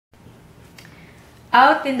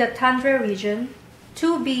Out in the tundra region,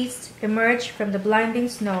 two beasts emerge from the blinding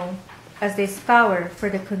snow as they scour for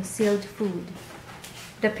the concealed food.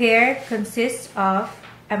 The pair consists of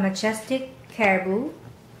a majestic caribou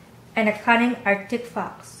and a cunning Arctic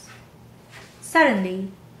fox.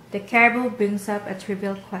 Suddenly, the caribou brings up a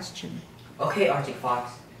trivial question. Okay, Arctic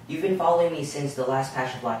fox, you've been following me since the last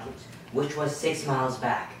patch of lichens, which was 6 miles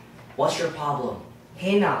back. What's your problem?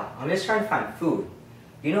 Hey now, I'm just trying to find food.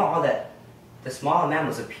 You know all that the smaller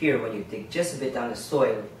mammals appear when you dig just a bit down the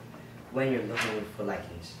soil when you're looking for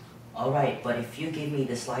lichens. Alright, but if you give me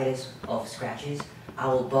the slightest of scratches, I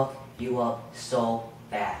will buck you up so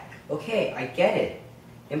bad. Okay, I get it.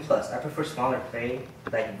 And plus, I prefer smaller prey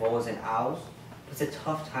like voles and owls. It's a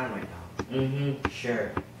tough time right now.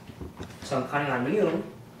 Sure. So I'm counting on you,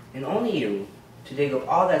 and only you, to dig up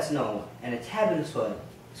all that snow and a tad bit of soil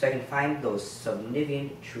so I can find those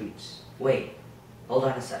significant treats. Wait, hold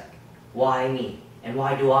on a sec. Why me? And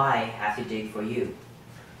why do I have to dig for you?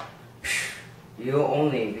 You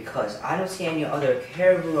only because I don't see any other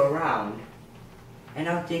caribou around, and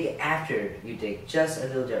I'll dig after you dig just a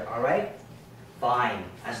little bit, alright? Fine,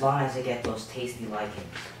 as long as I get those tasty lichens.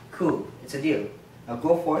 Cool, it's a deal. Now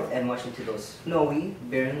go forth and march into those snowy,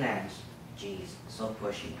 barren lands. Jeez, so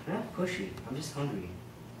pushy. I'm not pushy, I'm just hungry.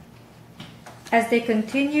 As they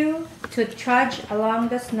continue to trudge along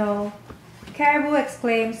the snow, Caribou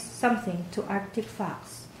exclaims something to Arctic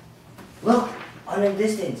Fox. Look, on the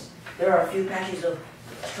distance, there are a few patches of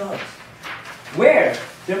shrubs. Where?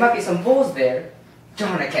 There might be some voles there.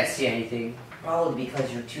 Darn, I can't see anything. Probably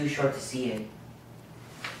because you're too short to see it.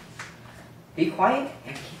 Be quiet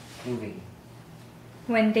and keep moving.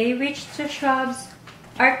 When they reach the shrubs,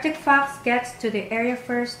 Arctic Fox gets to the area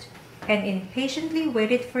first and impatiently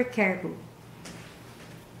waited for Caribou.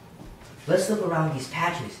 Let's look around these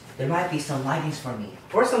patches. There might be some lichens for me.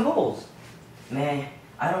 Or some voles. Man,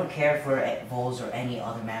 I don't care for voles or any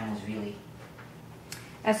other mammals really.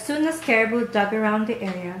 As soon as Caribou dug around the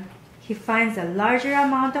area, he finds a larger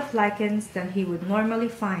amount of lichens than he would normally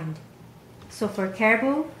find. So for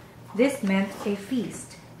Caribou, this meant a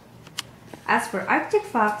feast. As for Arctic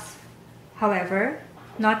Fox, however,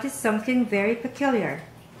 noticed something very peculiar,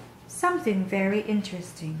 something very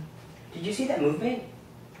interesting. Did you see that movement?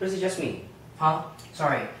 Or is it just me? Huh?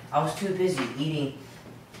 Sorry, I was too busy eating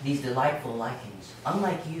these delightful lichens.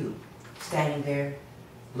 Unlike you, standing there,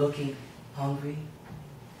 looking hungry.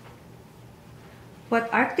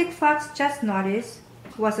 What Arctic Fox just noticed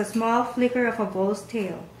was a small flicker of a vole's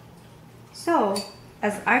tail. So,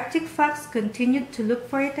 as Arctic Fox continued to look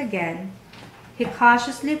for it again, he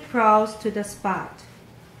cautiously prowls to the spot.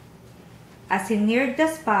 As he neared the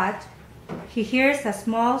spot, he hears a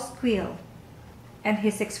small squeal, and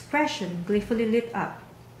his expression gleefully lit up.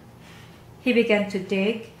 He began to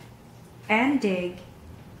dig and dig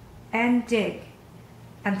and dig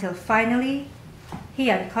until finally he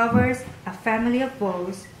uncovers a family of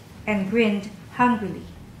voles and grinned hungrily.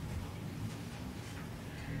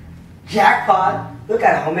 Jackpot! Look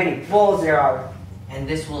at how many voles there are. And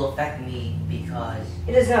this will affect me because...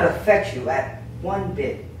 It does not affect you at one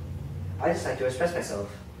bit. I just like to express myself.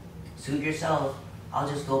 Suit yourself. I'll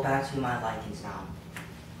just go back to my lichens now.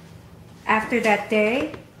 After that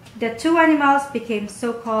day, the two animals became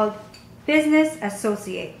so-called business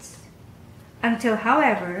associates. Until,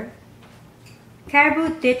 however,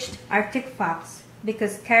 Caribou ditched Arctic Fox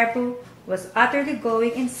because Caribou was utterly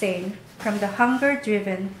going insane from the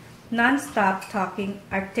hunger-driven, non-stop talking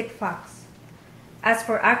Arctic Fox. As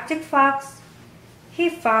for Arctic Fox, he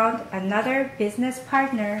found another business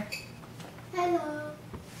partner. Hello.